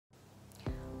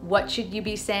what should you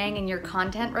be saying in your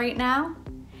content right now?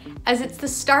 As it's the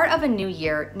start of a new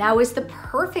year, now is the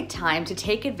perfect time to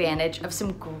take advantage of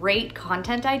some great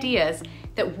content ideas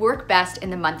that work best in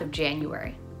the month of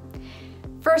January.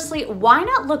 Firstly, why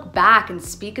not look back and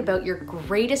speak about your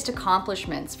greatest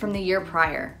accomplishments from the year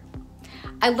prior?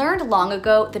 I learned long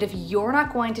ago that if you're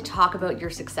not going to talk about your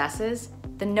successes,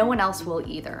 then no one else will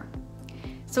either.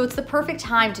 So it's the perfect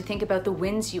time to think about the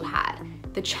wins you had,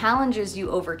 the challenges you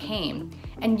overcame,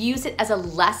 and use it as a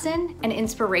lesson and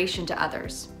inspiration to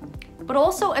others, but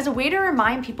also as a way to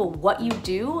remind people what you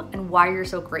do and why you're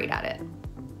so great at it.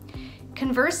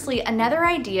 Conversely, another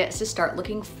idea is to start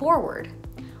looking forward.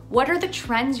 What are the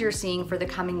trends you're seeing for the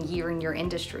coming year in your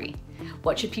industry?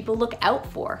 What should people look out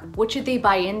for? What should they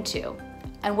buy into?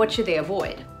 And what should they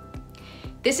avoid?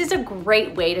 This is a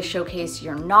great way to showcase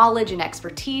your knowledge and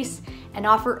expertise and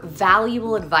offer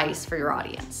valuable advice for your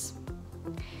audience.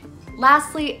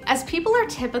 Lastly, as people are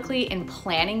typically in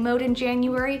planning mode in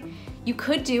January, you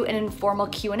could do an informal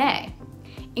Q&A.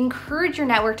 Encourage your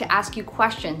network to ask you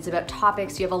questions about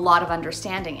topics you have a lot of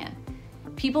understanding in.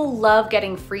 People love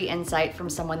getting free insight from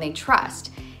someone they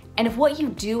trust, and if what you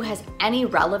do has any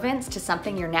relevance to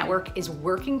something your network is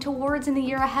working towards in the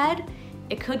year ahead,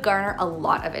 it could garner a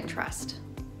lot of interest.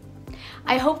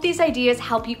 I hope these ideas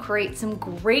help you create some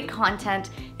great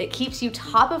content that keeps you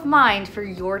top of mind for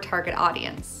your target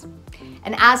audience.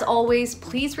 And as always,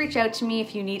 please reach out to me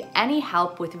if you need any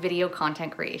help with video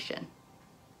content creation.